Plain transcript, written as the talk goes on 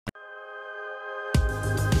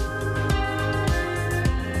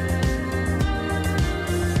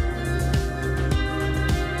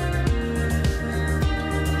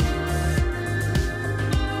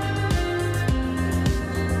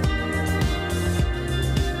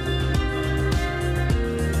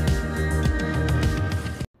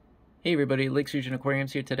Hey everybody, Lakes Region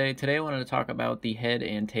Aquariums here today. Today I wanted to talk about the Head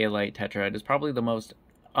and Taillight Tetra. It is probably the most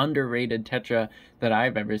underrated Tetra that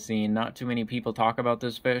I've ever seen. Not too many people talk about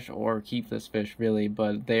this fish or keep this fish really,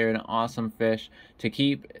 but they're an awesome fish to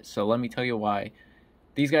keep, so let me tell you why.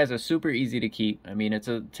 These guys are super easy to keep. I mean, it's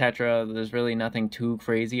a Tetra. There's really nothing too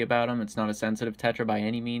crazy about them. It's not a sensitive Tetra by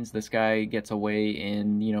any means. This guy gets away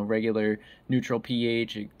in, regular neutral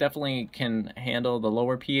pH. It definitely can handle the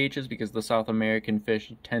lower pHs because the South American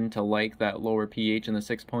fish tend to like that lower pH in the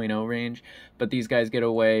 6.0 range. But these guys get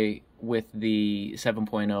away with the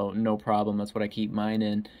 7.0, no problem. That's what I keep mine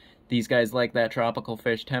in. These guys like that tropical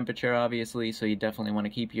fish temperature, obviously, so you definitely want to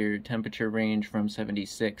keep your temperature range from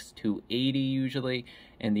 76 to 80 usually,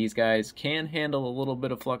 and these guys can handle a little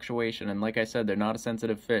bit of fluctuation, and like I said, they're not a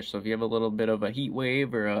sensitive fish, so if you have a little bit of a heat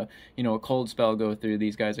wave or a cold spell go through,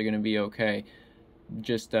 these guys are going to be okay.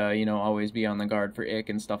 Just, always be on the guard for ick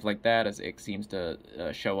and stuff like that, as ick seems to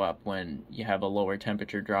show up when you have a lower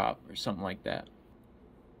temperature drop or something like that.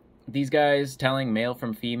 These guys, telling male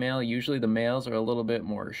from female, usually the males are a little bit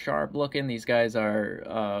more sharp looking. These guys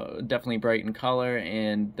are definitely bright in color,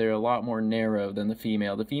 and they're a lot more narrow than the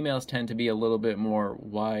female. The females tend to be a little bit more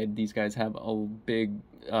wide. These guys have a big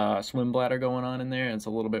swim bladder going on in there, and it's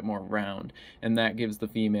a little bit more round, and that gives the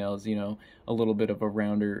females, a little bit of a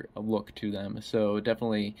rounder look to them. So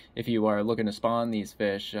definitely, if you are looking to spawn these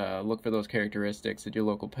fish, look for those characteristics at your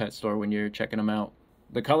local pet store when you're checking them out.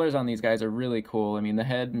 The colors on these guys are really cool. I mean, the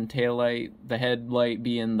head and tail light, the headlight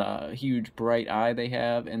being the huge bright eye they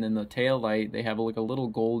have, and then the tail light, they have like a little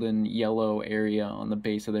golden yellow area on the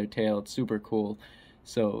base of their tail. It's super cool.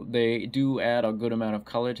 So they do add a good amount of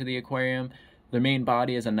color to the aquarium. Their main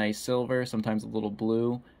body is a nice silver, sometimes a little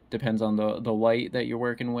blue. Depends on the light that you're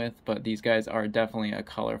working with, but these guys are definitely a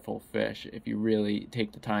colorful fish if you really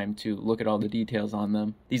take the time to look at all the details on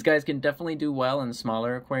them. These guys can definitely do well in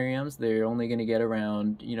smaller aquariums. They're only going to get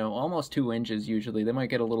around, almost 2 inches usually. They might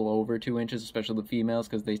get a little over 2 inches, especially the females,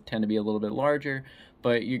 because they tend to be a little bit larger,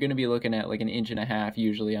 but you're going to be looking at like 1.5 inches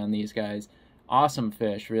usually on these guys. Awesome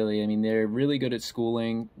fish, really. I mean, they're really good at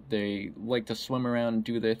schooling. They like to swim around and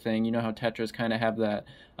do their thing. You know how Tetras kind of have that,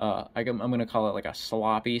 I'm going to call it like a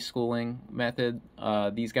sloppy schooling method.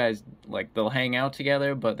 These guys, like, they'll hang out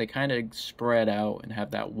together, but they kind of spread out and have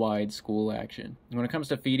that wide school action. When it comes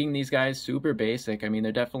to feeding these guys, super basic. I mean,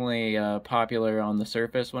 they're definitely popular on the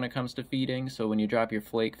surface when it comes to feeding. So when you drop your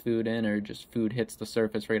flake food in or just food hits the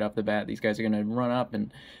surface right off the bat, these guys are going to run up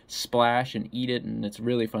and splash and eat it, and it's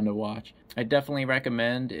really fun to watch. I definitely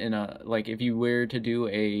recommend if you were to do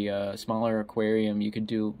a smaller aquarium, you could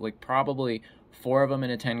do like probably 4 of them in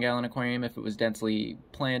a 10-gallon aquarium. If it was densely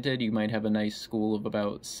planted, you might have a nice school of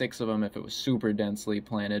about 6 of them if it was super densely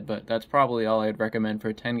planted, but that's probably all I'd recommend for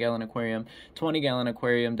a 10-gallon aquarium. 20-gallon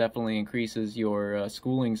aquarium definitely increases your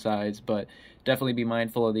schooling size, but definitely be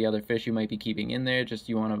mindful of the other fish you might be keeping in there. Just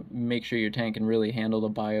you want to make sure your tank can really handle the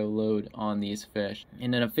bio load on these fish.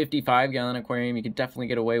 And in a 55-gallon aquarium, you could definitely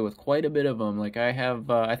get away with quite a bit of them. Like I have,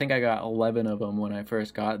 I think I got 11 of them when I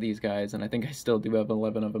first got these guys, and I think I still do have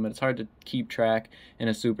 11 of them. And it's hard to keep track in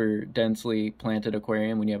a super densely planted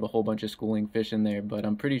aquarium when you have a whole bunch of schooling fish in there, but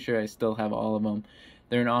I'm pretty sure I still have all of them.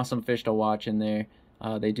 They're an awesome fish to watch in there.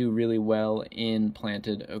 They do really well in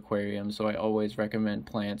planted aquariums, so I always recommend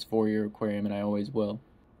plants for your aquarium, and I always will.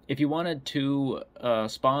 If you wanted to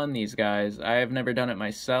spawn these guys, I have never done it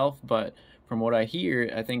myself, but from what I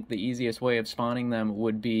hear, I think the easiest way of spawning them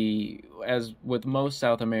would be, as with most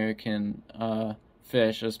South American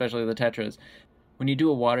fish, especially the tetras, when you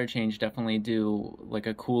do a water change, definitely do like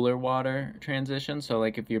a cooler water transition. So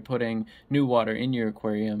like if you're putting new water in your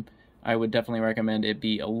aquarium, I would definitely recommend it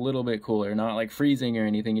be a little bit cooler, not like freezing or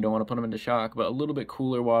anything. You don't want to put them into shock, but a little bit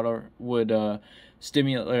cooler water would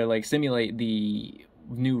simulate the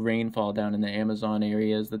new rainfall down in the Amazon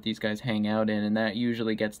areas that these guys hang out in, and that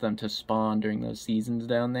usually gets them to spawn during those seasons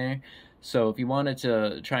down there. So if you wanted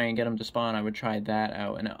to try and get them to spawn, I would try that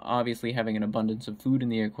out. And obviously having an abundance of food in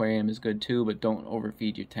the aquarium is good too, but don't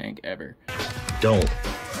overfeed your tank ever. Don't.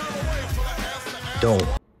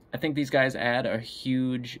 I think these guys add a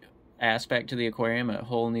huge aspect to the aquarium, a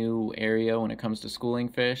whole new area when it comes to schooling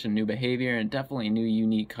fish and new behavior, and definitely new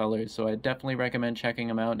unique colors. So I definitely recommend checking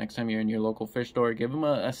them out next time you're in your local fish store. Give them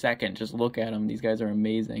a second, just look at them. These guys are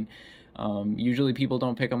amazing. Usually people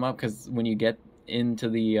don't pick them up because when you get into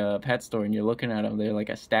the pet store and you're looking at them, they're like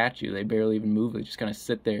a statue. They barely even move. They just kind of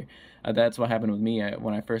sit there. That's what happened with me.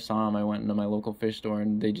 When I first saw them, I went into my local fish store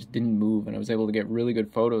and they just didn't move, and I was able to get really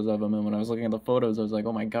good photos of them. And when I was looking at the photos, I was like,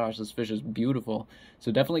 oh my gosh, this fish is beautiful.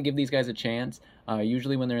 So definitely give these guys a chance.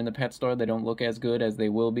 Usually when they're in the pet store, they don't look as good as they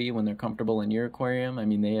will be when they're comfortable in your aquarium. I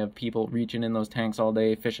mean, they have people reaching in those tanks all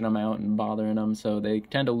day, fishing them out and bothering them, so they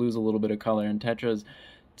tend to lose a little bit of color. And Tetras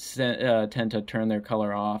tend to turn their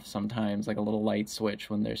color off sometimes, like a little light switch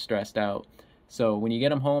when they're stressed out. So when you get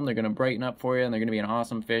them home, they're going to brighten up for you, and they're going to be an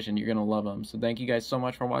awesome fish, and you're going to love them. So thank you guys so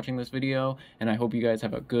much for watching this video, and I hope you guys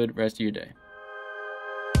have a good rest of your day.